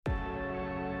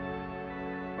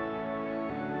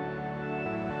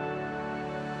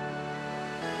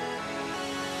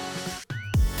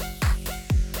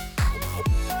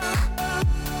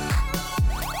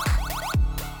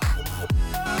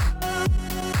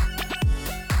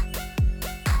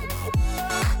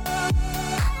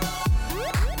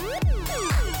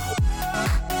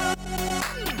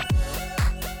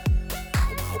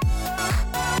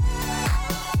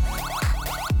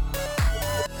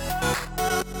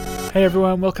Hey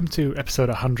everyone, welcome to episode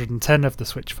 110 of the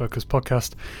Switch Focus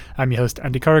podcast. I'm your host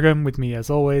Andy Corrigan. With me as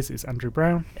always is Andrew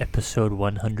Brown. Episode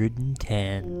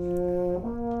 110.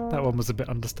 That one was a bit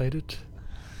understated.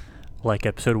 Like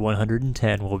episode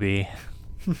 110 will be.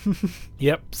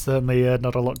 Yep, certainly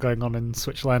not a lot going on in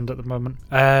Switchland at the moment.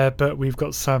 But we've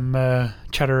got some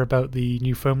chatter about the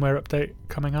new firmware update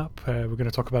coming up. We're going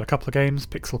to talk about a couple of games,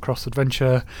 Pixel Cross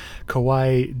Adventure,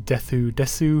 Kawaii Dethu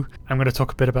Desu. I'm going to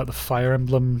talk a bit about the Fire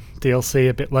Emblem DLC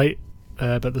a bit late,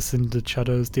 but the Cindered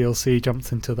Shadows DLC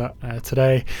jumps into that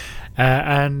today.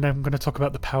 And I'm going to talk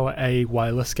about the Power A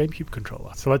wireless GameCube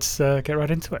controller. So let's get right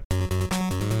into it.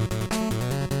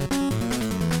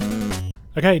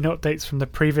 Okay, no updates from the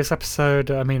previous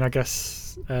episode. I mean, I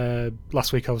guess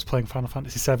last week I was playing Final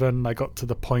Fantasy VII. I got to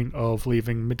the point of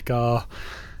leaving Midgar.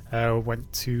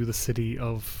 Went to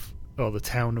the the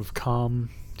town of Calm,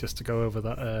 just to go over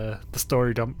that the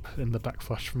story dump in the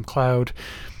Backflash from Cloud.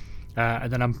 And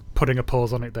then I'm putting a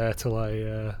pause on it there till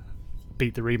I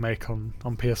beat the remake on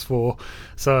PS4.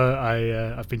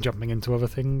 So I've been jumping into other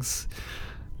things.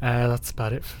 That's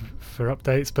about it for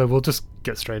updates, but we'll just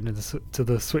get straight into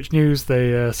the Switch news.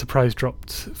 They surprise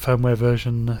dropped firmware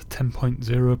version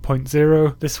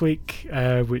 10.0.0 this week,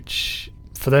 which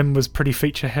for them was pretty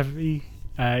feature heavy.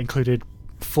 Included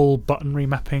full button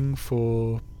remapping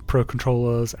for Pro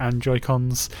controllers and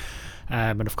Joy-Cons,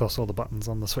 and of course all the buttons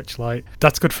on the Switch Lite.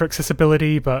 That's good for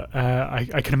accessibility, but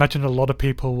I can imagine a lot of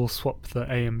people will swap the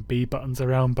A and B buttons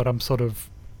around, but I'm sort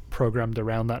of programmed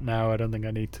around that now. I don't think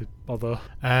I need to bother.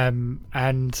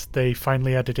 And they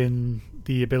finally added in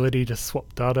the ability to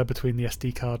swap data between the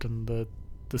SD card and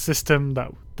the system.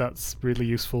 That's really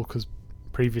useful, because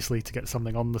previously to get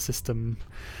something on the system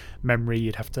memory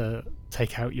you'd have to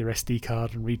take out your SD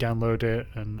card and re-download it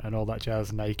and all that jazz,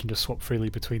 and now you can just swap freely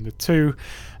between the two.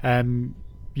 You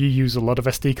use a lot of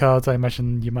SD cards. I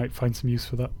imagine you might find some use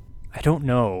for that. I don't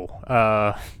know.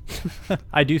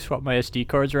 I do swap my SD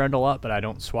cards around a lot, but I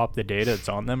don't swap the data that's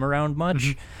on them around much.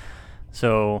 Mm-hmm.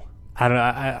 So I don't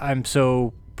know. I'm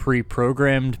so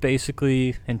pre-programmed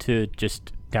basically into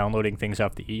just downloading things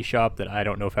off the eShop that I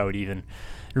don't know if I would even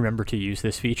remember to use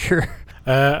this feature.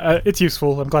 It's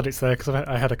useful. I'm glad it's there, because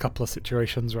I had a couple of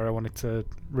situations where I wanted to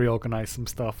reorganize some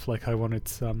stuff. Like I wanted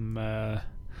some,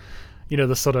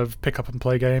 the sort of pick up and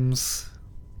play games,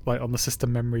 like on the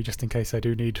system memory, just in case I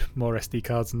do need more SD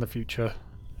cards in the future,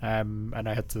 and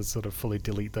I had to sort of fully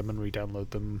delete them and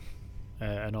re-download them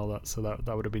and all that, so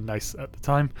that would have been nice at the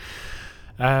time.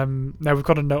 Now we've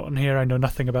got a note on here. I know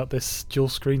nothing about this dual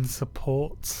screen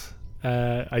support.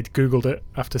 I googled it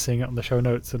after seeing it on the show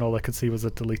notes, and all I could see was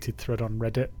a deleted thread on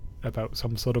Reddit about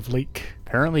some sort of leak.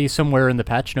 Apparently somewhere in the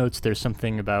patch notes there's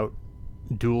something about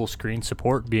dual screen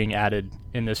support being added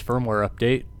in this firmware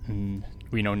update, and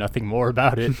we know nothing more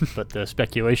about it, but the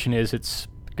speculation is it's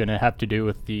going to have to do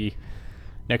with the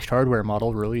next hardware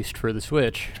model released for the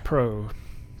Switch Pro.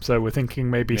 So we're thinking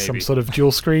maybe some sort of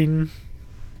dual screen,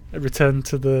 a return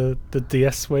to the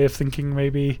DS way of thinking,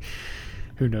 maybe.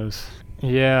 Who knows?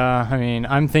 Yeah, I mean,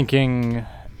 I'm thinking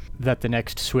that the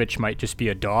next Switch might just be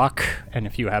a dock, and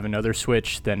if you have another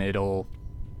Switch, then it'll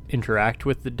interact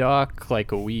with the dock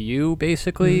like a Wii U,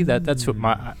 basically. That's what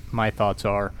my thoughts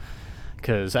are.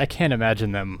 Because I can't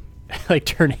imagine them like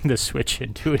turning the Switch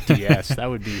into a DS. That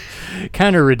would be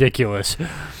kind of ridiculous.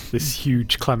 This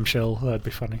huge clamshell, that'd be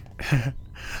funny.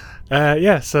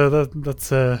 So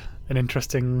that's an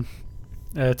interesting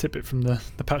tidbit from the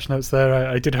patch notes there.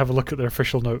 I did have a look at their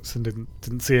official notes and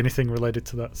didn't see anything related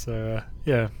to that. So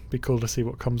be cool to see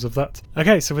what comes of that.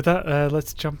 Okay, so with that,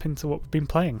 let's jump into what we've been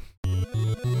playing.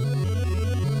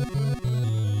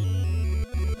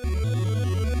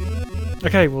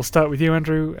 Okay, we'll start with you,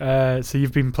 Andrew. So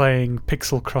you've been playing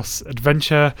Pixel Cross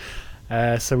Adventure.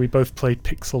 So we both played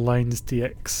Pixel Lines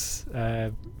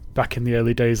DX back in the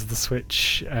early days of the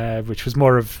Switch, which was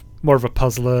more of a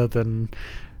puzzler than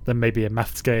maybe a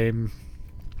maths game.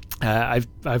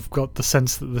 I've got the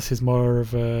sense that this is more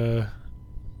of a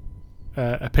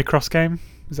Picross game.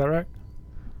 Is that right?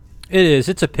 It is.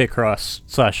 It's a Picross /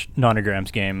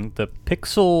 Nonograms game. The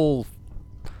Pixel,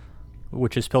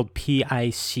 which is spelled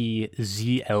Piczle,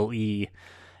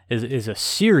 is a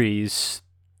series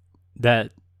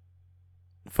that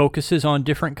focuses on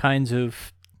different kinds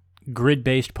of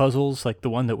grid-based puzzles. Like the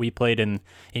one that we played in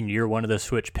year one of the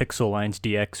Switch, Pixel Lines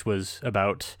DX, was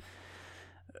about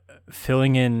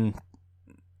filling in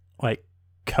like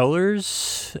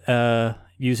colors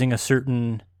using a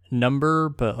certain number,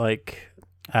 but like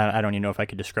I don't even know if I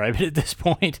could describe it at this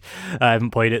point. I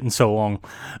haven't played it in so long.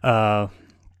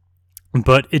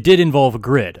 But it did involve a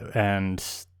grid, and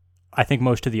I think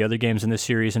most of the other games in this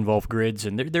series involve grids,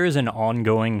 and there is an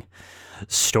ongoing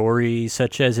story,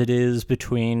 such as it is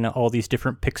between all these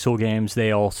different pixel games.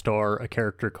 They all star a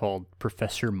character called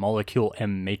Professor Molecule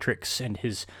M. Matrix and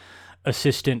his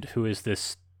assistant, who is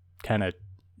this kind of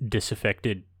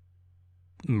disaffected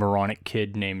moronic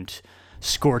kid named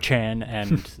Scorchan,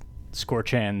 and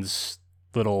Scorchan's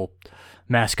little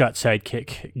mascot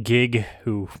sidekick, Gig,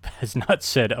 who has not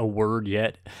said a word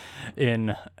yet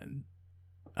in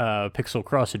Pixel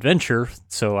Cross Adventure,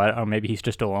 so maybe he's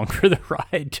just along for the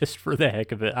ride just for the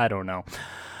heck of it. I don't know.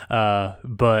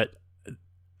 But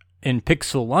in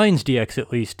Pixel Lines DX,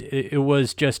 at least, it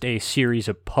was just a series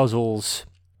of puzzles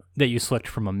that you select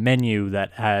from a menu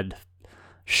that had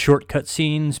shortcut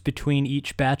scenes between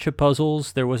each batch of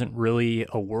puzzles. There wasn't really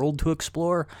a world to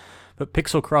explore, but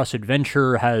Pixel Cross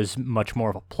Adventure has much more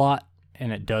of a plot,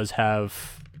 and it does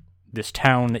have this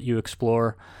town that you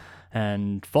explore.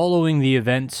 And following the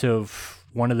events of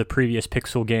one of the previous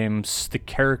Pixel games, the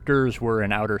characters were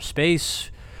in outer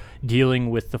space, dealing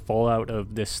with the fallout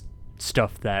of this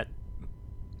stuff that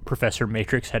Professor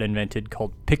Matrix had invented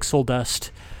called pixel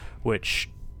dust, which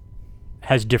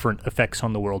has different effects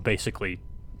on the world, basically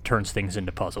turns things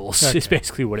into puzzles. Okay. Is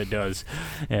basically what it does.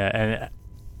 And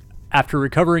after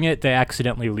recovering it, they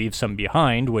accidentally leave some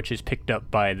behind, which is picked up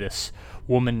by this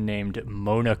woman named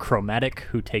Mona Chromatic,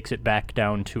 who takes it back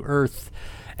down to Earth,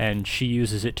 and she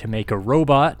uses it to make a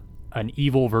robot, an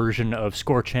evil version of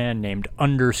Scorchan named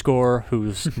Underscore,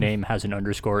 whose name has an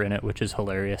underscore in it, which is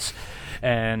hilarious.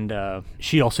 And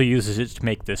she also uses it to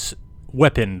make this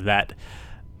weapon that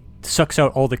sucks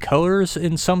out all the colors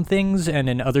in some things, and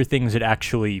in other things it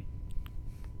actually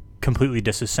completely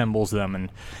disassembles them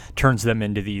and turns them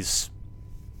into these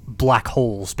black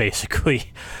holes,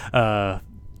 basically.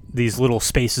 These little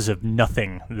spaces of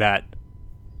nothing that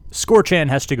Scorchan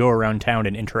has to go around town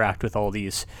and interact with all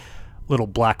these little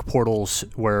black portals,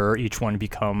 where each one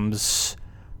becomes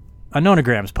a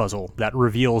nonograms puzzle that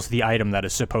reveals the item that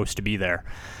is supposed to be there.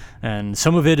 And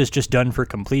some of it is just done for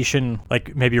completion,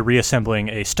 like maybe reassembling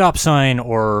a stop sign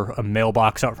or a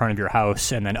mailbox out front of your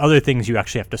house, and then other things you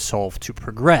actually have to solve to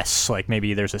progress, like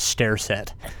maybe there's a stair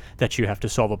set that you have to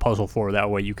solve a puzzle for.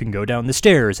 That way you can go down the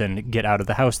stairs and get out of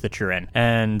the house that you're in.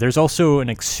 And there's also an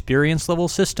experience level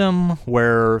system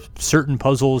where certain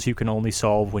puzzles you can only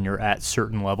solve when you're at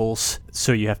certain levels.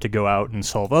 So you have to go out and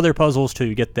solve other puzzles till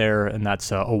you get there, and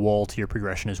that's a wall to your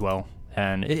progression as well.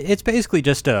 And it's basically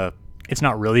just it's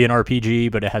not really an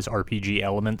RPG, but it has RPG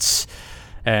elements,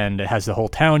 and it has the whole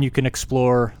town you can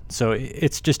explore. So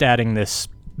it's just adding this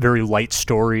very light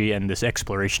story and this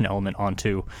exploration element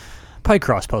onto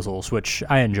Picross puzzles, which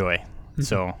I enjoy. Mm-hmm.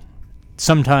 So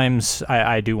sometimes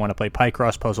I do want to play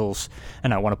Picross puzzles,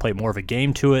 and I want to play more of a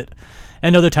game to it.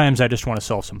 And other times I just want to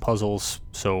solve some puzzles,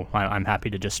 so I'm happy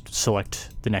to just select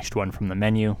the next one from the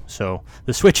menu. So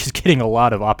the Switch is getting a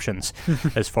lot of options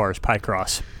as far as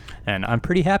Picross, and I'm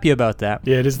pretty happy about that.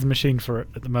 Yeah, it is the machine for it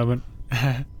at the moment.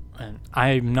 And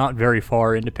I'm not very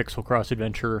far into Pixel Cross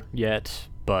Adventure yet,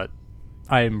 but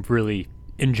I'm really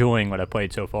enjoying what I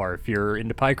played so far. If you're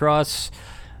into Picross,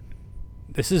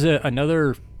 this is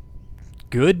another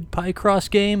good Picross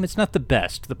game. It's not the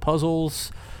best. The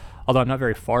puzzles, although I'm not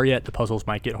very far yet, the puzzles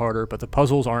might get harder, but the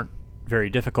puzzles aren't very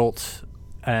difficult,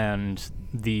 and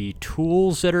the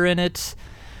tools that are in it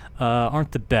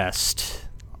aren't the best.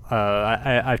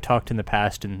 I've talked in the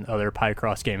past in other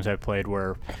Picross games I've played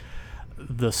where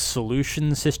the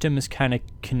solution system is kind of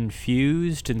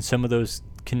confused, and some of those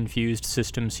confused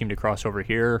systems seem to cross over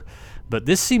here, but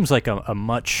this seems like a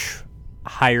much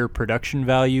higher production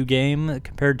value game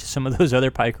compared to some of those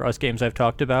other Picross games I've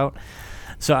talked about.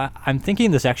 So I'm thinking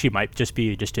this actually might just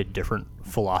be just a different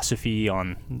philosophy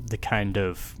on the kind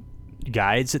of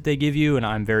guides that they give you, and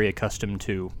I'm very accustomed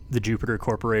to the Jupiter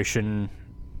Corporation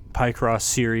Picross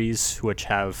series, which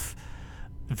have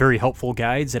very helpful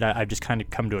guides that I've just kind of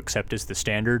come to accept as the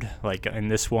standard. Like in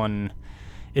this one,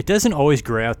 it doesn't always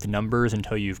gray out the numbers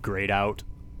until you've grayed out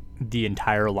the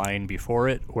entire line before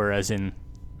it, whereas in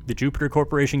the Jupiter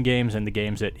Corporation games and the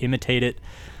games that imitate it,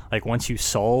 like once you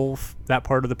solve that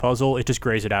part of the puzzle, it just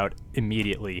grays it out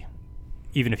immediately,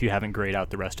 even if you haven't grayed out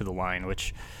the rest of the line,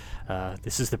 which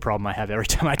this is the problem I have every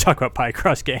time I talk about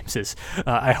Picross games is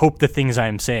I hope the things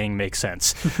I'm saying make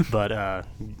sense, but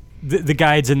the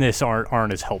guides in this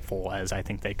aren't as helpful as I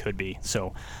think they could be.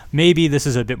 So maybe this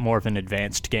is a bit more of an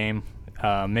advanced game.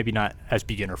 Maybe not as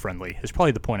beginner friendly is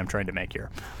probably the point I'm trying to make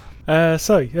here.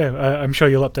 I'm sure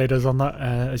you'll update us on that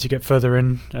as you get further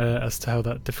in as to how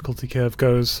that difficulty curve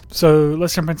goes. So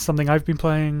let's jump into something I've been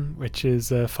playing, which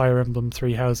is Fire Emblem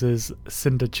Three Houses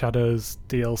Cindered Shadows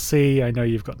DLC. I know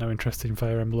you've got no interest in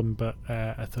Fire Emblem, but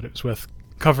I thought it was worth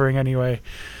covering anyway.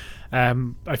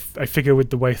 I figure with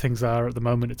the way things are at the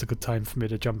moment, it's a good time for me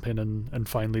to jump in and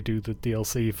finally do the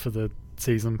DLC for the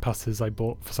season passes I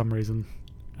bought for some reason.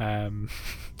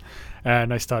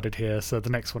 And I started here, so the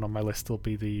next one on my list will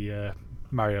be the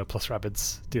Mario plus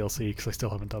Rabbids DLC, because I still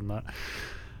haven't done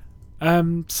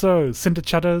that. So Cindered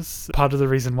Shadows, part of the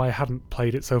reason why I hadn't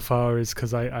played it so far is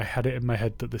because I had it in my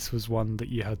head that this was one that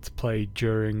you had to play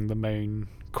during the main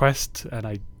quest, and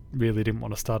I really didn't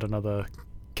want to start another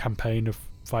campaign of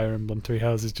Fire Emblem Three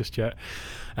Houses just yet.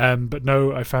 But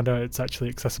no, I found out it's actually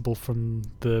accessible from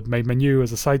the main menu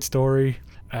as a side story.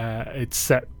 It's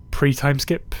set pre-time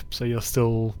skip, so you're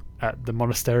still at the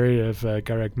monastery of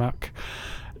Gareg Mach.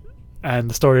 And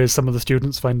the story is some of the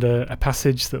students find a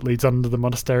passage that leads under the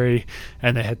monastery,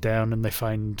 and they head down and they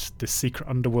find this secret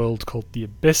underworld called the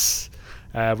Abyss,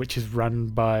 which is run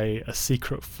by a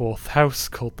secret fourth house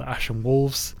called the Ashen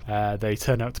Wolves. They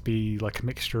turn out to be like a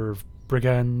mixture of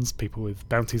brigands, people with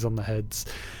bounties on their heads,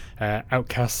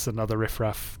 outcasts and other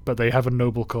riffraff, but they have a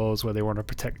noble cause where they want to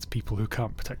protect people who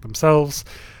can't protect themselves.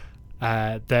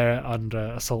 They're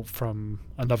under assault from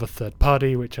another third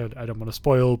party, which I don't want to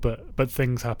spoil, but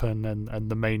things happen, and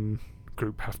the main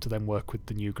group have to then work with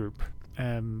the new group.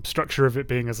 Structure of it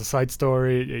being as a side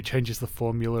story, it changes the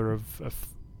formula of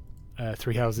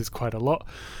Three Houses quite a lot,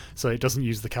 so it doesn't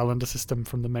use the calendar system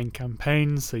from the main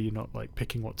campaign, so you're not like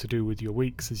picking what to do with your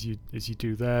weeks as you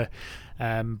do there,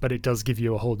 but it does give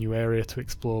you a whole new area to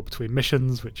explore between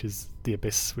missions, which is the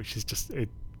Abyss, which is just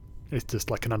it's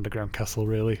just like an underground castle,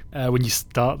 really. When you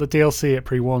start the DLC, it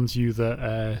pre-warns you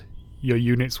that your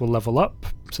units will level up,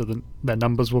 so their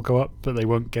numbers will go up, but they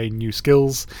won't gain new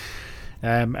skills.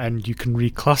 And you can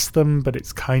reclass them, but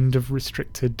it's kind of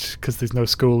restricted because there's no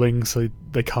schooling, so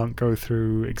they can't go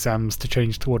through exams to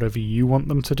change to whatever you want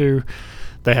them to do.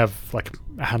 They have like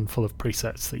a handful of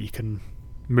presets that you can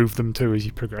move them to as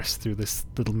you progress through this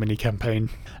little mini campaign.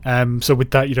 So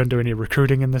with that, you don't do any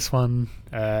recruiting in this one.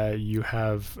 You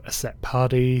have a set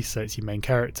party, so it's your main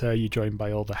character. You're joined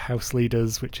by all the house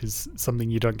leaders, which is something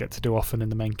you don't get to do often in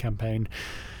the main campaign,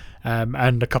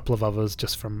 and a couple of others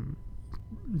just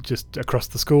across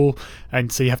the school,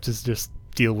 and so you have to just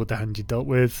deal with the hand you dealt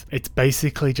with. It's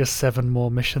basically just 7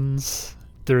 more missions.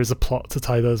 There is a plot to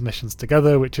tie those missions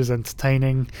together, which is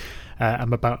entertaining.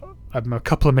 I'm a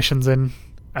couple of missions in,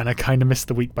 and I kind of missed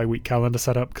the week-by-week calendar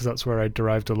setup, because that's where I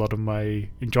derived a lot of my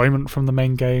enjoyment from the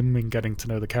main game, in getting to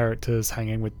know the characters,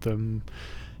 hanging with them,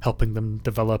 helping them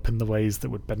develop in the ways that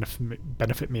would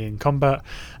benefit me in combat,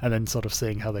 and then sort of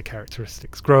seeing how their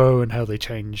characteristics grow and how they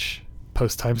change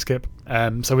post-time skip.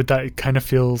 So with that, it kind of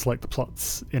feels like the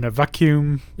plot's in a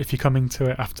vacuum if you're coming to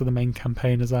it after the main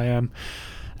campaign, as I am.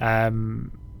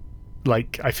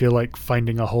 I feel like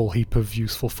finding a whole heap of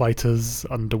useful fighters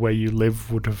under where you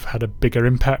live would have had a bigger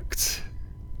impact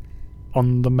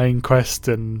on the main quest,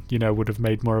 and would have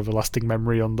made more of a lasting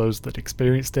memory on those that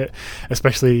experienced it,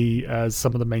 especially as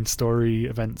some of the main story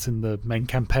events in the main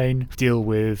campaign deal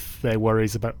with their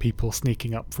worries about people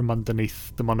sneaking up from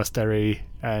underneath the monastery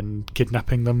and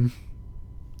kidnapping them.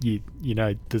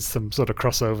 There's some sort of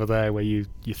crossover there where you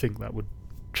think that would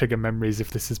trigger memories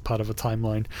if this is part of a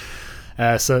timeline.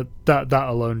 So that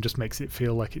alone just makes it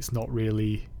feel like it's not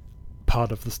really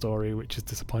part of the story, which is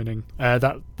disappointing.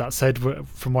 That said,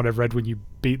 from what I've read, when you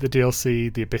beat the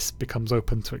DLC, the Abyss becomes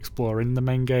open to explore in the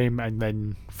main game, and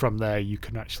then from there you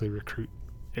can actually recruit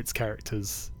its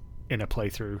characters in a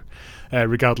playthrough,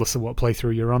 regardless of what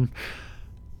playthrough you're on.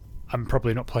 I'm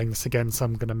probably not playing this again, so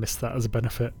I'm going to miss that as a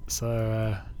benefit.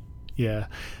 So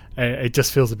it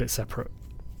just feels a bit separate,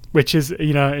 which is,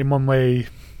 in one way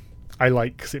I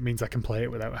like, because it means I can play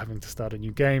it without having to start a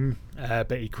new game,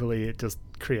 but equally it does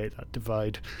create that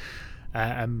divide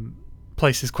and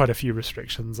places quite a few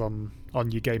restrictions on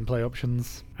your gameplay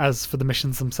options. As for the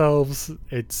missions themselves,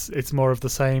 it's more of the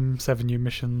same. 7 new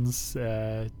missions.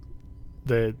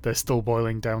 They're still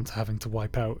boiling down to having to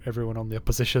wipe out everyone on the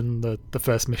opposition. The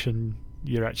first mission,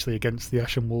 you're actually against the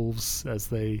Ashen Wolves, as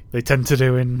they tend to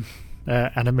do in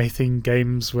animating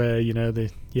games, where you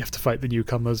have to fight the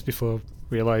newcomers before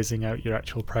realizing out your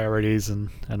actual priorities and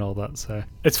all that. So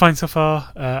it's fine so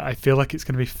far. I feel like it's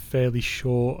going to be fairly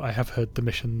short. I have heard the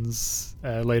missions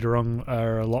later on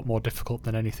are a lot more difficult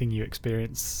than anything you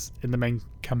experience in the main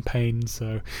campaign,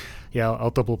 so I'll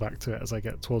double back to it as I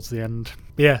get towards the end.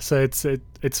 But so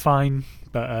it's fine,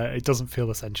 but it doesn't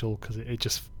feel essential because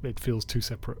it feels too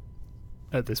separate.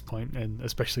 at this point, and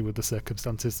especially with the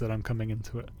circumstances that I'm coming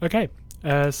into it. Okay,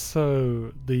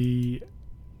 so the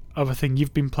other thing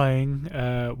you've been playing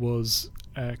was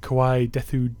Kawaii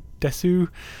Desu.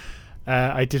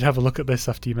 I did have a look at this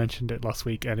after you mentioned it last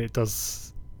week, and it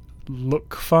does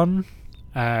look fun.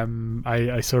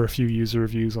 I saw a few user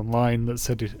reviews online that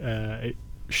said it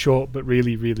short but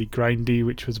really, really grindy,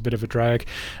 which was a bit of a drag.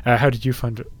 How did you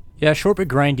find it? Yeah, short but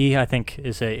grindy, I think,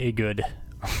 is a good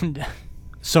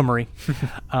summary.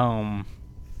 In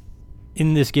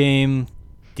this game,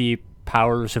 the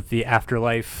powers of the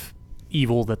afterlife,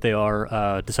 evil that they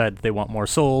are, decide that they want more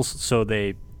souls, so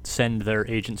they send their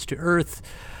agents to Earth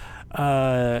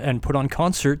and put on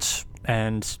concerts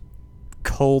and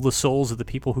cull the souls of the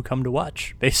people who come to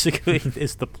watch, basically,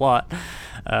 is the plot.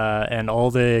 And all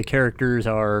the characters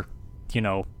are,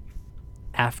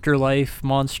 afterlife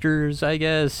monsters, I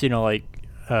guess.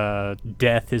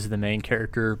 Death is the main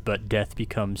character, but Death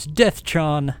becomes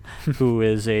Death-chan, who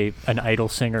is an idol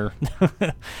singer.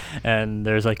 And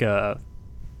there's like a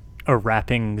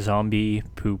rapping zombie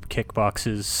who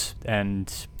kickboxes,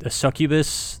 and a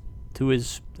succubus who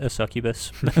is a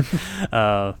succubus.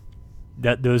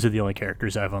 Those are the only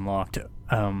characters I've unlocked.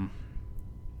 And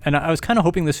I was kind of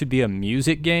hoping this would be a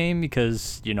music game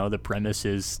because, the premise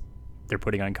is they're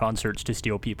putting on concerts to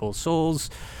steal people's souls.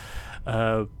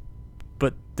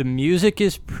 But the music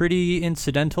is pretty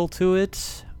incidental to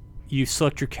it. You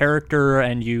select your character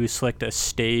and you select a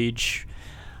stage.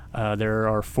 There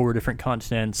are 4 different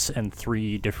continents and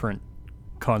 3 different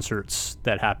concerts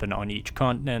that happen on each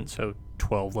continent, so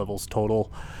 12 levels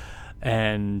total.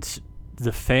 And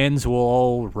the fans will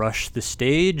all rush the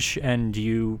stage and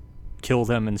you kill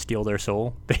them and steal their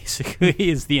soul, basically,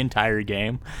 is the entire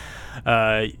game.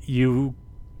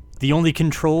 The only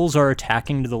controls are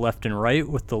attacking to the left and right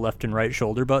with the left and right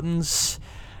shoulder buttons,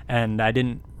 and I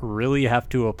didn't really have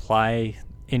to apply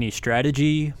any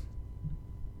strategy.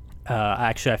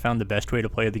 Actually, I found the best way to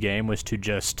play the game was to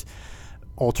just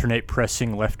alternate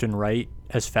pressing left and right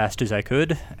as fast as I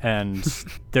could, and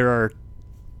there are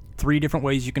 3 different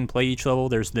ways you can play each level.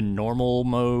 There's the normal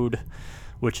mode,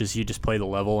 which is you just play the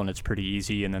level and it's pretty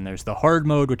easy, and then there's the hard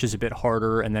mode, which is a bit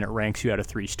harder, and then it ranks you out of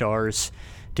 3 stars.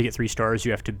 To get 3 stars,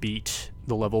 you have to beat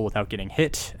the level without getting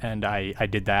hit, and I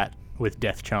did that with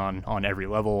Death-chan on every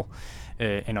level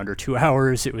in under 2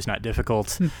 hours. It was not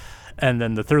difficult. And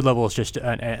then the 3rd level is just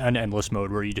an endless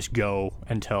mode where you just go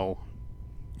until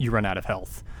you run out of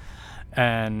health.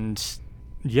 And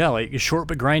yeah, short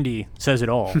but grindy says it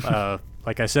all.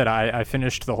 Like I said, I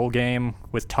finished the whole game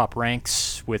with top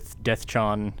ranks with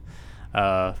Death-chan,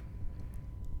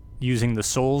 using the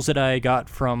souls that I got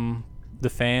from the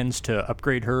fans to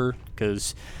upgrade her,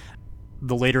 because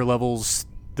the later levels,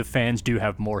 the fans do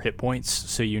have more hit points,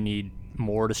 so you need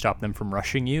more to stop them from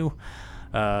rushing you.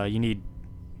 You need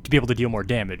to be able to deal more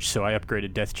damage, so I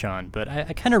upgraded Death-chan. But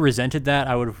I kind of resented that.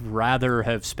 I would rather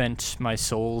have spent my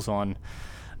souls on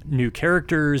new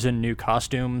characters and new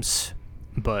costumes,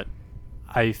 but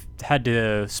I had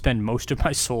to spend most of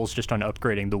my souls just on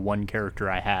upgrading the one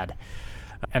character I had.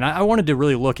 And I wanted to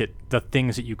really look at the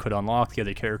things that you could unlock, the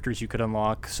other characters you could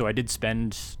unlock, so I did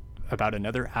spend about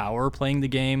another hour playing the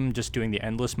game, just doing the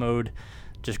endless mode,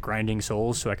 just grinding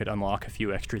souls so I could unlock a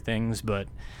few extra things. But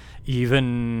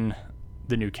even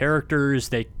the new characters,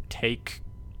 they take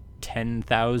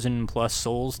 10,000 plus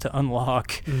souls to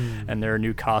unlock, and there are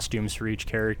new costumes for each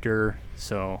character,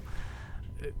 so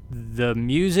the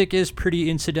music is pretty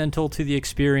incidental to the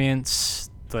experience.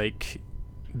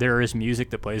 There is music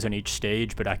that plays on each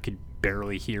stage, but I could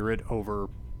barely hear it over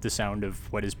the sound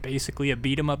of what is basically a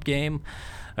beat-em-up game.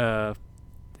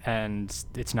 And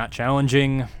it's not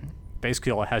challenging.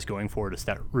 Basically, all it has going for it is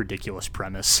that ridiculous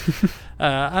premise.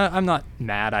 I'm not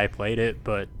mad I played it,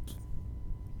 but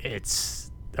it's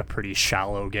a pretty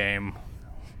shallow game.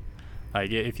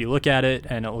 If you look at it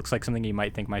and it looks like something you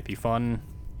might think might be fun,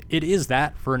 it is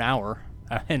that for an hour.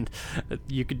 And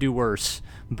you could do worse,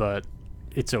 but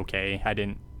it's okay. I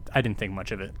didn't think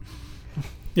much of it.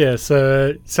 Yeah, so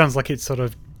it sounds like it sort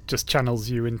of just channels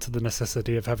you into the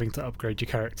necessity of having to upgrade your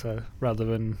character rather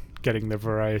than getting the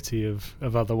variety of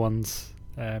other ones.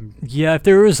 Yeah, if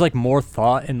there was more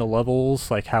thought in the levels,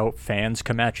 like how fans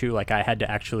come at you, I had to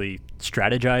actually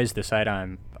strategize, decide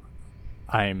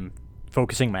I'm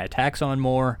focusing my attacks on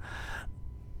more,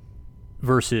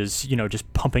 versus,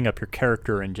 just pumping up your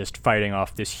character and just fighting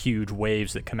off this huge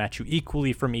waves that come at you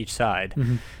equally from each side.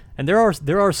 Mm-hmm. And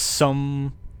there are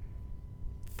some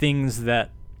things that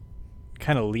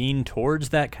kind of lean towards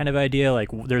that kind of idea.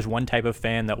 There's one type of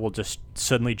fan that will just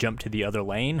suddenly jump to the other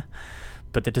lane,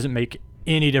 but that doesn't make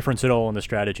any difference at all in the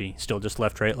strategy. Still just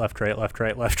left, right, left, right, left,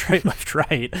 right, left, right, left,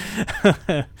 right.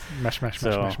 Mash.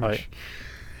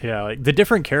 Yeah, like the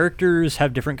different characters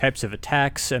have different types of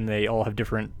attacks, and they all have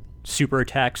different super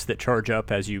attacks that charge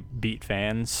up as you beat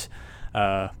fans.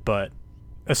 But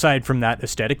aside from that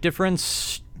aesthetic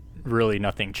difference, really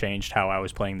nothing changed how I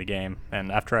was playing the game.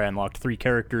 And after I unlocked 3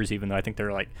 characters, even though I think there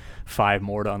are like 5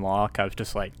 more to unlock, I was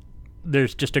just like,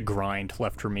 there's just a grind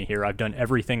left for me here. I've done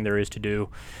everything there is to do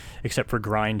except for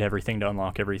grind everything to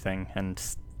unlock everything. And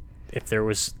if there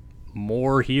was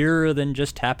more here than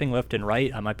just tapping left and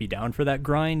right, I might be down for that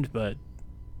grind, but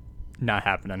not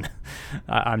happening.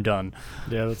 I'm done.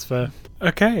 Yeah, that's fair.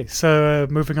 Okay, so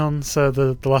moving on. So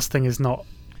the last thing is not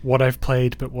what I've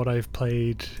played, but what I've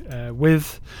played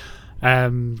with.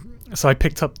 So I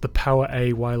picked up the Power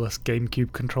A wireless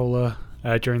GameCube controller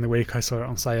during the week. I saw it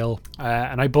on sale,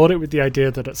 and I bought it with the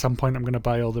idea that at some point I'm going to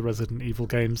buy all the Resident Evil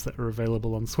games that are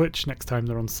available on Switch next time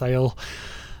they're on sale,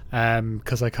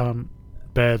 because I can't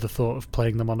bear the thought of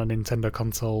playing them on a Nintendo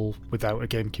console without a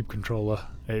GameCube controller.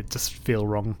 It just feels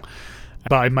wrong.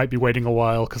 But I might be waiting a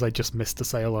while because I just missed a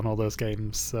sale on all those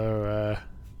games. So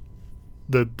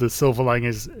the silver lining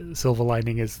is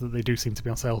that they do seem to be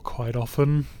on sale quite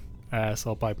often. So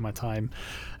I'll bide my time.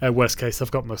 Worst case,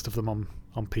 I've got most of them on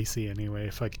PC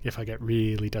anyway. If I get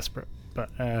really desperate. But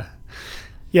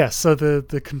yeah, so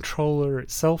the controller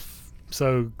itself.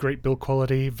 So great build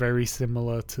quality, very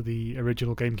similar to the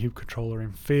original GameCube controller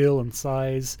in feel and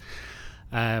size.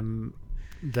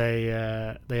 They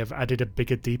have added a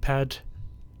bigger D-pad,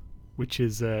 which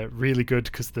is really good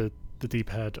because the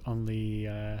D-pad on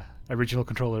the original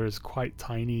controller is quite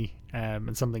tiny,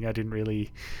 and something I didn't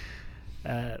really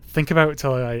think about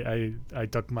until I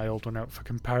dug my old one out for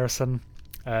comparison.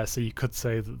 So you could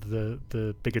say that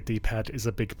the bigger D-pad is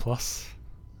a big plus,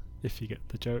 if you get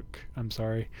the joke. I'm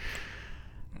sorry.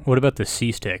 What about the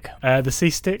C-Stick? The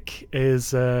C-Stick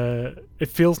is it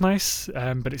feels nice,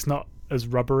 but it's not as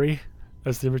rubbery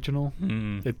as the original.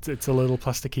 It's a little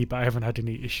plasticky, but I haven't had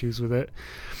any issues with it.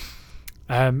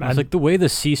 It's like the way the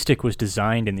C-Stick was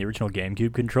designed in the original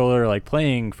GameCube controller, like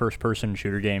playing first-person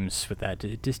shooter games with that,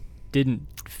 it just didn't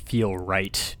feel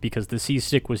right, because the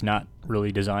C-Stick was not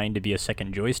really designed to be a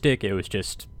second joystick. It was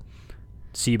just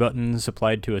C buttons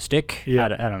applied to a stick. Yeah. I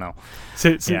don't know.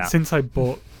 Since I've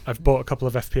bought a couple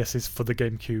of FPSs for the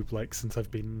GameCube, like since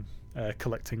I've been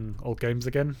collecting old games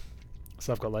again.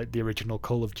 So I've got like the original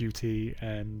Call of Duty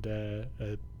and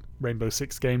a Rainbow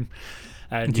Six game.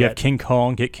 And you have King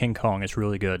Kong? Get King Kong. It's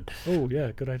really good. Oh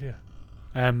yeah, good idea.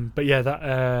 But yeah,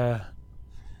 that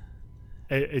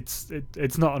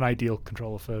it's not an ideal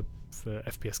controller for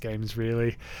FPS games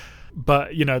really.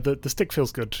 But you know the stick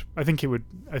feels good. I think it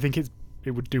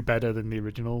would do better than the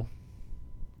original.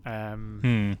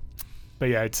 But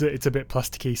yeah, it's a bit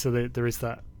plasticky, so there is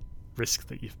that risk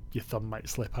that your thumb might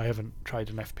slip. I haven't tried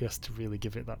an FPS to really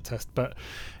give it that test, but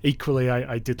equally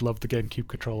I did love the GameCube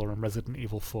controller and Resident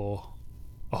Evil 4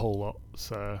 a whole lot.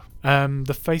 So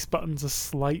the face buttons are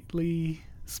slightly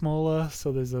smaller,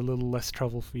 so there's a little less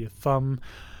travel for your thumb.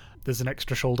 There's an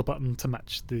extra shoulder button to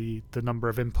match the number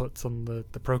of inputs on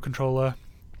the Pro controller.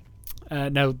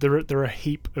 Now there are a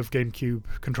heap of GameCube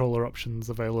controller options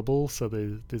available. So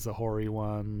there's a Hori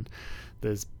one,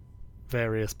 there's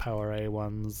various Power A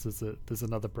ones. There's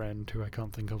another brand who I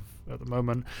can't think of at the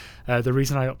moment. The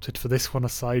reason I opted for this one,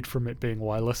 aside from it being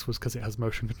wireless, was because it has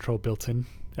motion control built in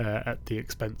at the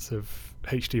expense of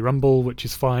HD Rumble, which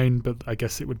is fine, but I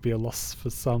guess it would be a loss for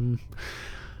some.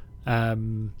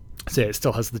 So yeah, it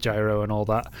still has the gyro and all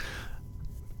that.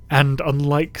 And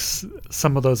unlike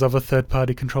some of those other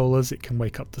third-party controllers, it can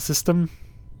wake up the system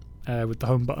with the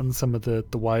home button. Some of the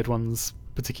wired ones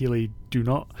particularly do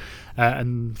not.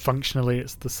 And functionally,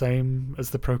 it's the same as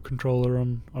the Pro controller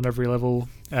on every level,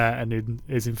 and it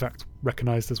is in fact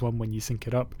recognized as one when you sync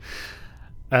it up.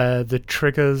 The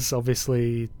triggers,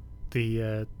 obviously,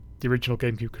 the original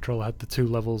GameCube controller had the 2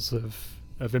 levels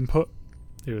of input.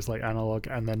 It was like analog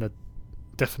and then a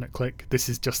definite click. This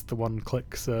is just the one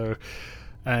click, so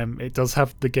it does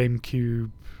have the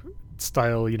GameCube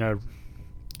style,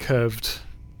 curved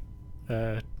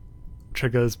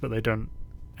triggers, but they don't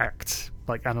act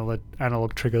like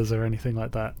analog triggers or anything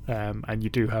like that. And you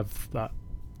do have that.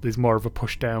 There's more of a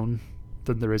push down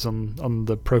than there is on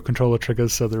the Pro controller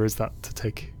triggers, so there is that to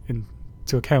take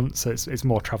into account. So it's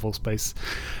more travel space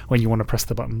when you want to press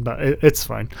the button, but it's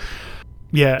fine.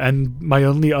 Yeah, and my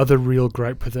only other real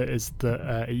gripe with it is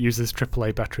that it uses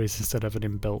AAA batteries instead of an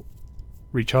inbuilt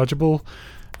rechargeable.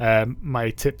 My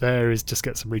tip there is just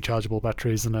get some rechargeable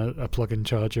batteries and a plug-in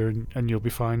charger, and you'll be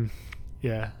fine.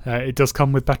 Yeah, it does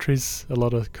come with batteries. A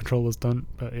lot of controllers don't,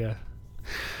 but yeah,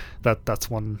 that's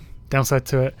one downside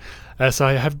to it. So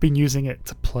I have been using it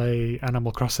to play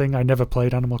Animal Crossing. I never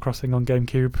played Animal Crossing on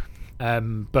GameCube,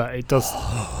 but it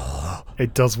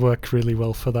does work really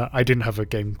well for that. I didn't have a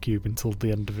GameCube until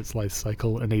the end of its life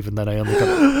cycle, and even then I only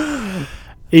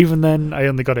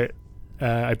got it.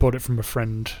 I bought it from a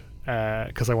friend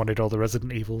because I wanted all the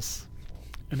Resident Evils,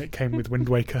 and it came with Wind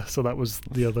Waker, so that was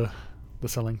the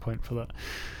selling point for that.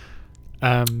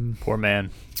 Poor man.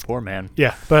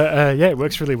 Yeah, but it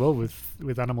works really well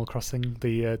with Animal Crossing.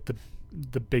 The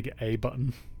big A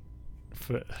button.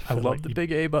 I love the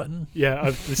big A button.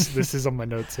 Yeah, this is on my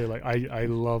notes here. Like I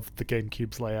love the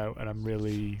GameCube's layout, and I'm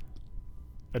really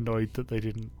annoyed that they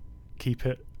didn't keep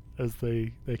it as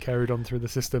they carried on through the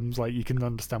systems. Like, you can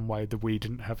understand why the Wii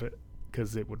didn't have it,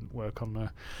 because it wouldn't work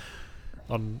on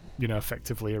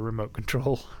effectively a remote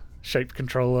control shaped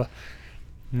controller.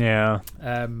 Yeah,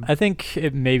 I think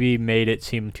it maybe made it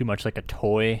seem too much like a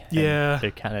toy. Yeah,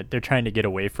 they're trying to get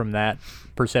away from that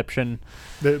perception.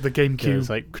 The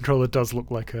GameCube controller does look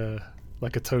like a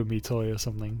Tomy toy or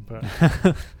something, but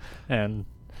and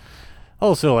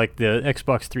also like the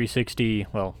Xbox 360.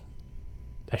 Well,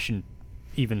 I shouldn't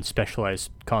even specialize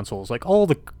consoles. Like all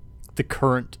the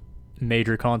current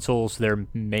major consoles, their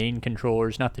main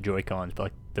controllers, not the Joy-Cons, but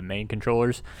like the main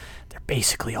controllers, they're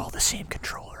basically all the same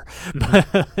controller.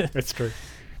 It's true.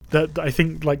 That I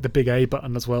think like the big A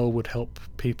button as well would help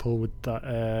people with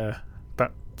that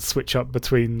switch up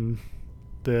between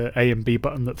the A and B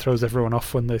button that throws everyone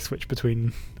off when they switch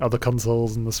between other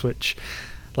consoles and the Switch.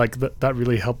 Like that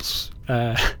really helps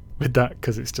with that,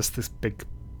 because it's just this big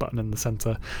button in the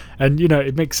center, and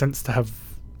it makes sense to have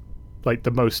like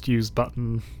the most used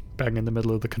button bang in the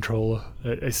middle of the controller.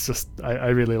 It's just I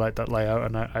really like that layout,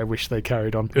 and I wish they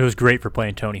carried on. It was great for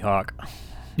playing Tony Hawk.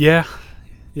 Yeah,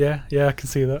 I can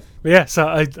see that. But yeah, so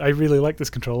I really like this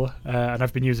controller, and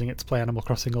I've been using it to play Animal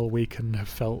Crossing all week, and have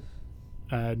felt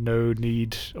no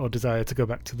need or desire to go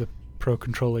back to the Pro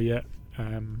controller yet.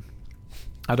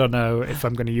 I don't know if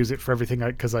I'm going to use it for everything,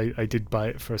 because I did buy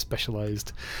it for a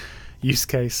specialized use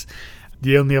case.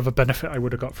 The only other benefit I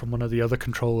would have got from one of the other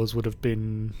controllers would have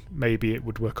been maybe it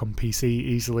would work on PC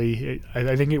easily.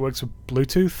 I think it works with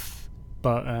Bluetooth,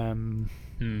 but none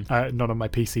of my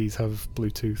PCs have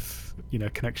Bluetooth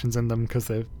connections in them, because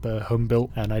they're home built,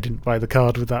 and I didn't buy the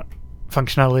card with that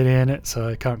functionality in it, so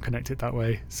I can't connect it that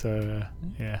way. So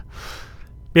yeah,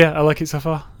 I like it so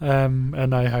far,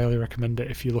 and I highly recommend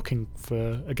it if you're looking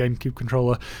for a GameCube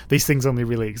controller. These things only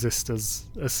really exist as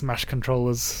Smash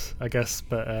controllers, I guess,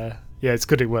 but yeah, it's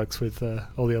good it works with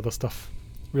all the other stuff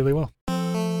really well.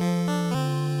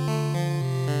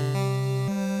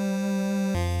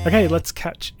 Okay, let's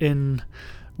catch in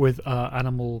with our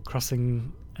Animal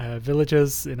Crossing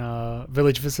villagers in our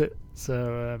village visit.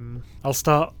 So I'll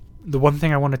start. The one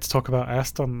thing I wanted to talk about,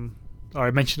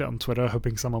 I mentioned it on Twitter,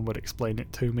 hoping someone would explain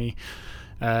it to me,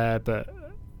 but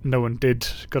no one did.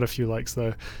 Got a few likes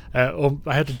though. I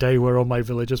had a day where all my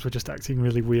villagers were just acting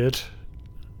really weird,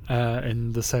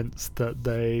 in the sense that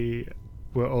they'd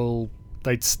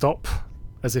stop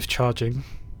as if charging,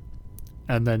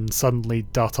 and then suddenly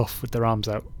dart off with their arms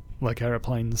out like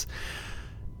aeroplanes.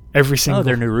 Every single.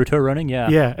 They're Naruto running, yeah.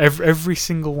 Yeah, every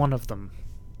single one of them,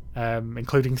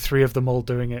 including 3 of them all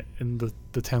doing it in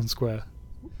the town square,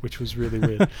 which was really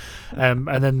weird. And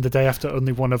then the day after,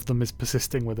 only one of them is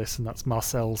persisting with this, and that's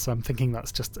Marcel. So I'm thinking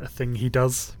that's just a thing he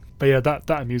does. But yeah, that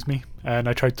amused me, and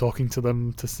I tried talking to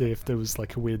them to see if there was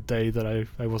like a weird day that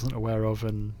I wasn't aware of,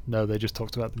 and no, they just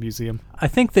talked about the museum. I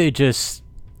think they just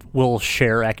will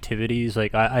share activities.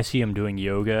 Like I see them doing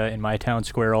yoga in my town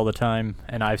square all the time,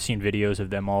 and I've seen videos of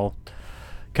them all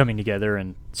coming together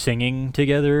and singing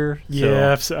together.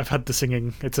 Yeah, I've had the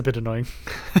singing. It's a bit annoying.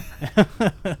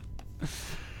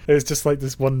 It was just like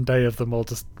this one day of them all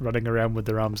just running around with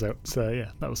their arms out. So yeah,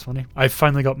 that was funny. I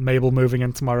finally got Mabel moving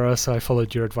in tomorrow, so I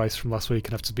followed your advice from last week,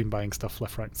 and I've just been buying stuff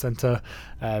left, right, and centre.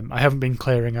 I haven't been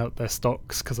clearing out their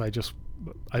stocks because I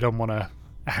don't want a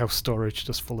house storage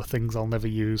just full of things I'll never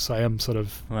use. So I am sort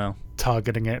of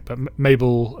targeting it. But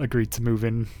Mabel agreed to move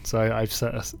in, so I've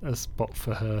set a spot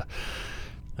for her.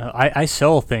 I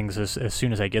sell things as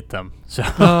soon as I get them. So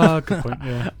good point.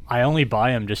 Yeah, I only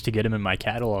buy them just to get them in my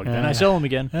catalog. Then I sell them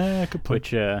again. Good point.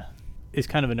 Which is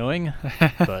kind of annoying,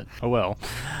 but oh well.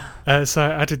 So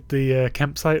I added the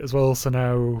campsite as well. So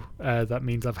now that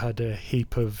means I've had a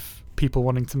heap of people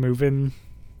wanting to move in.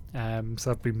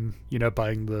 So I've been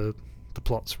buying the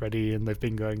plots ready, and they've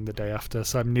been going the day after,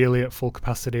 so I'm nearly at full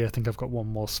capacity. I think I've got one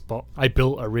more spot. I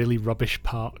built a really rubbish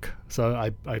park, so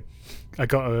I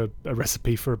got a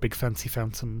recipe for a big fancy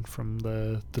fountain from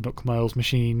the Nook Miles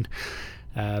machine,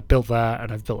 Built that,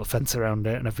 and I've built a fence around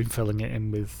it, and I've been filling it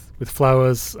in with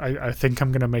flowers. I think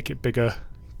I'm going to make it bigger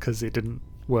because it didn't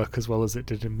work as well as it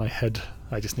did in my head.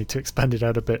 I just need to expand it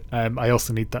out a bit. I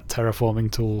also need that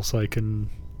terraforming tool so I can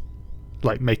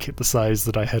make it the size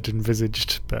that I had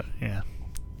envisaged. But yeah,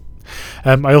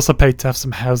 I also paid to have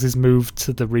some houses moved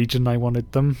to the region I wanted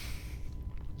them.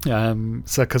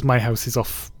 So because my house is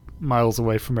off miles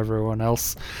away from everyone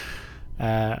else,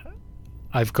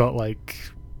 I've got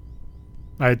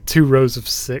I had 2 rows of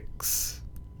 6.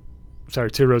 Sorry,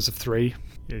 2 rows of 3.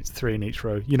 It's 3 in each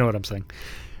row. You know what I'm saying.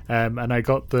 And I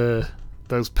got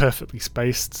those perfectly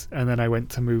spaced, and then I went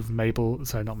to move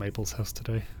not Mabel's house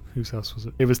today. Whose house was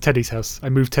it? It was Teddy's house. I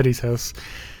moved Teddy's house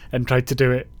and tried to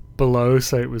do it below,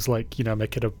 so it was make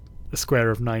it a square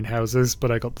of 9 houses,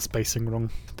 but I got the spacing wrong,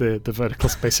 the vertical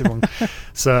spacing wrong.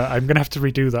 So I'm going to have to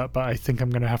redo that, but I think I'm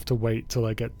going to have to wait till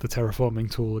I get the terraforming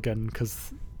tool again,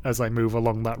 because as I move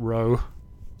along that row,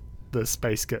 the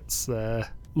space gets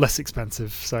less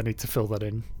expensive, so I need to fill that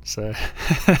in. So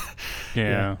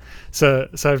yeah. So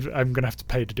I'm gonna have to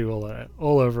pay to do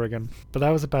all over again. But that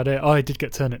was about it. Oh, I did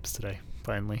get turnips today.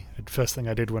 Finally, first thing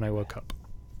I did when I woke up.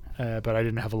 But I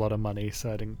didn't have a lot of money,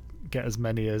 so I didn't get as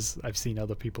many as I've seen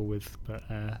other people with. But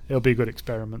it'll be a good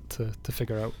experiment to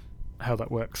figure out how that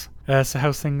works. So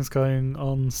how's things going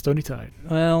on Stonytide?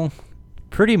 Well,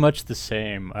 pretty much the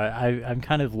same. I'm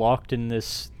kind of locked in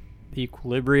this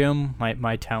equilibrium.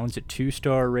 My town's at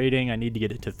 2-star rating. I need to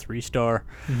get it to 3-star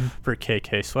for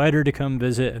KK Slider to come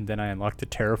visit, and then I unlock the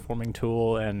terraforming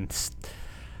tool, and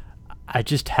I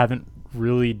just haven't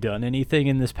really done anything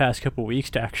in this past couple weeks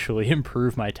to actually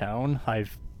improve my town.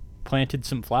 I've planted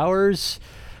some flowers,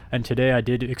 and today I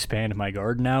did expand my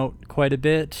garden out quite a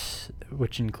bit,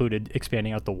 which included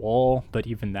expanding out the wall, but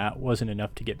even that wasn't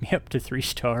enough to get me up to 3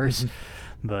 stars.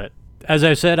 But as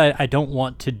I said, I don't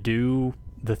want to do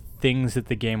the things that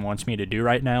the game wants me to do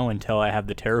right now until I have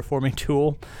the terraforming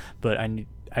tool, but I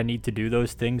need to do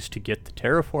those things to get the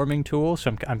terraforming tool,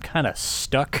 so I'm kind of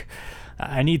stuck.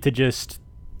 I need to just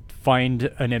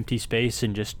find an empty space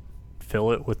and just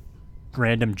fill it with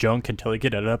random junk until I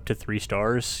get it up to 3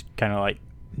 stars, kind of like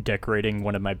decorating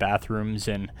one of my bathrooms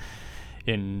in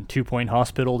 2 Point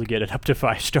Hospital to get it up to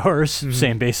 5 stars.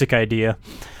 Same basic idea.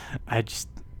 I just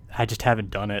haven't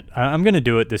done it. I'm going to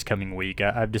do it this coming week.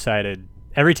 I've decided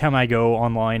every time I go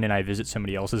online and I visit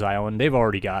somebody else's island, they've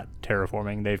already got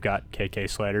terraforming. They've got KK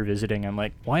Slider visiting. I'm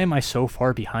like, why am I so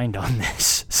far behind on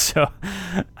this? So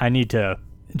I need to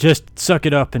just suck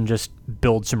it up and just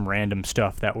build some random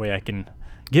stuff. That way I can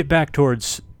get back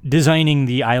towards designing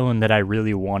the island that I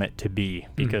really want it to be,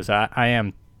 because I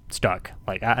am stuck.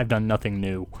 I've done nothing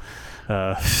new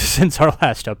since our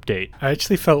last update. I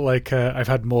actually felt like I've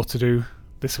had more to do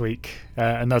this week,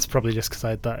 and that's probably just because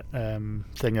I had that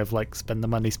thing of spend the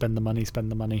money.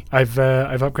 I've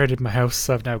upgraded my house,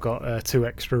 so I've now got 2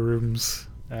 extra rooms.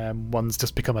 One's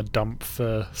just become a dump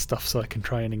for stuff, so I can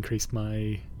try and increase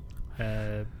my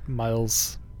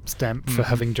miles stamp for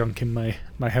having junk in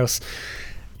my house.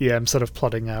 Yeah, I'm sort of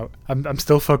plodding out. I'm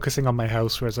still focusing on my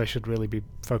house, whereas I should really be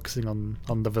focusing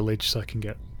on the village, so I can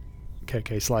get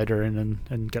KK Slider in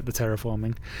and get the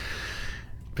terraforming.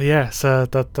 But yeah, so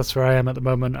that's where I am at the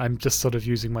moment. I'm just sort of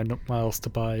using my Nook miles to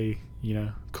buy,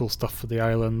 cool stuff for the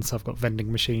islands. I've got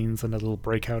vending machines and a little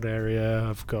breakout area.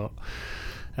 I've got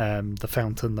the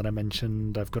fountain that I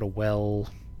mentioned. I've got a well,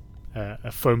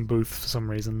 a phone booth for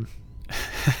some reason,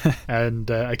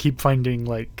 and I keep finding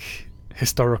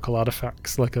historical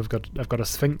artifacts. I've got a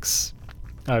sphinx.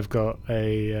 I've got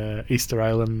a Easter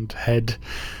Island head,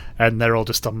 and they're all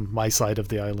just on my side of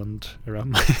the island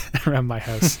around my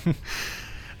house.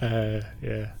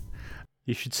 Yeah.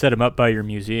 You should set them up by your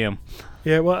museum.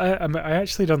 Yeah, well, I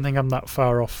actually don't think I'm that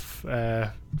far off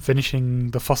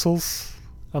finishing the fossils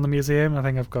on the museum. I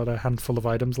think I've got a handful of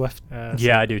items left.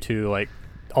 Yeah, I do too.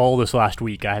 All this last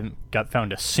week, I haven't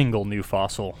found a single new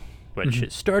fossil, which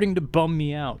is starting to bum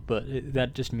me out, but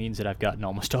that just means that I've gotten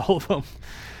almost all of them.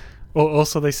 Well,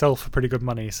 also they sell for pretty good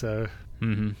money, so...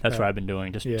 That's what I've been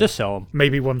doing, just sell them.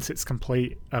 Maybe once it's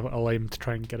complete, I'll aim to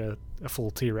try and get a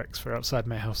full T-Rex for outside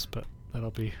my house, but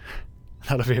that'll be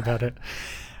about it.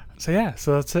 So yeah,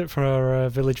 so that's it for our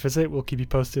village visit. We'll keep you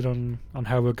posted on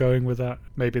how we're going with that.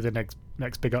 Maybe the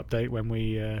next big update when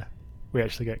we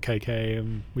actually get KK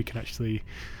and we can actually...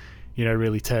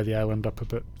 really tear the island up a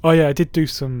bit. Oh yeah, I did do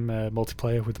some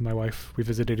multiplayer with my wife. We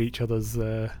visited each other's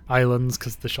islands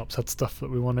because the shops had stuff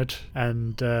that we wanted.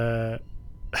 And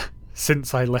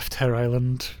since I left her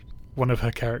island, one of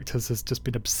her characters has just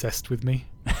been obsessed with me.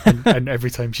 And every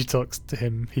time she talks to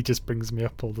him, he just brings me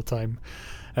up all the time.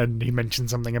 And he mentioned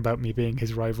something about me being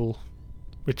his rival,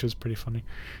 which was pretty funny.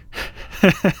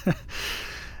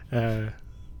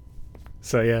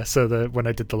 So when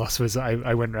I did the last visit,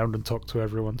 I went round and talked to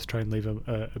everyone to try and leave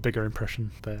a bigger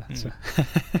impression there. So.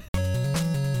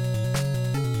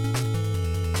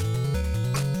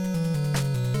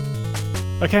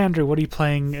 Okay, Andrew, what are you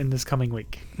playing in this coming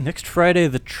week? Next Friday,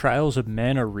 the Trials of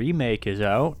Mana remake is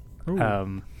out.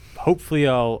 Hopefully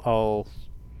I'll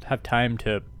have time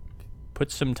to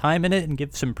put some time in it and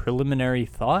give some preliminary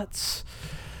thoughts.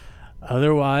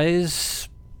 Otherwise,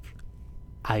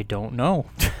 I don't know.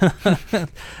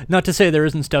 Not to say there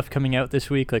isn't stuff coming out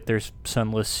this week. Like, there's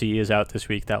Sunless Sea is out this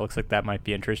week. That looks like that might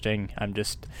be interesting. I'm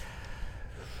just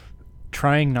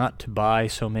trying not to buy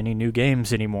so many new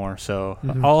games anymore, so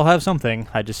I'll have something.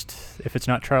 If it's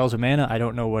not Trials of Mana, I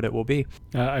don't know what it will be.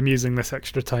 I'm using this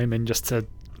extra time in just to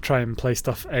try and play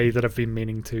stuff that I've been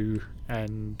meaning to,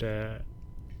 and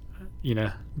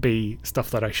B,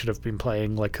 stuff that I should have been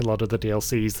playing, like a lot of the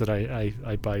DLCs that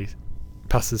I buy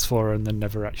passes for and then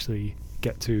never actually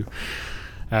get to.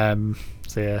 So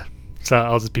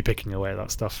I'll just be picking away at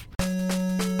that stuff.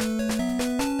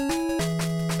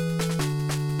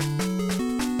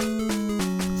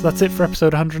 So that's it for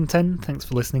episode 110. Thanks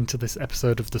for listening to this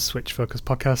episode of the Switch Focus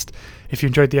podcast. If you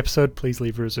enjoyed the episode, please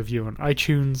leave a review on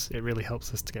iTunes. It really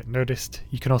helps us to get noticed.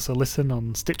 You can also listen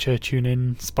on Stitcher,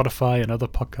 TuneIn, Spotify, and other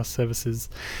podcast services.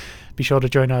 Be sure to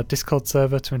join our Discord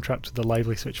server to interact with the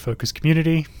lively Switch Focus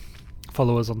community.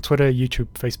 Follow us on Twitter, YouTube,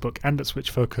 Facebook, and at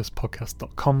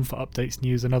switchfocuspodcast.com for updates,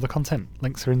 news, and other content.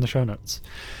 Links are in the show notes.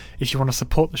 If you want to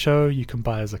support the show, you can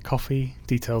buy us a coffee.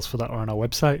 Details for that are on our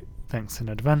website. Thanks in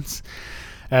advance.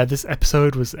 This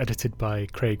episode was edited by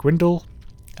Craig Windle.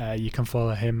 You can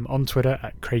follow him on Twitter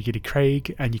at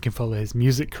CraigIdyCraig, and you can follow his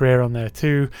music career on there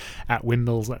too, at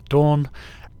Windmills at Dawn.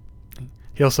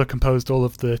 He also composed all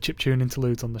of the chiptune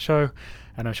interludes on the show,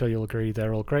 and I'm sure you'll agree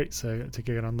they're all great, so to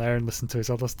get on there and listen to his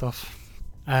other stuff.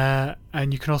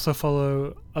 And you can also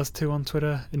follow us two on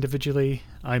Twitter individually.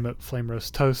 I'm at Flame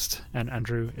Roast Toast, and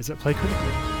Andrew is at Play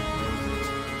Critically.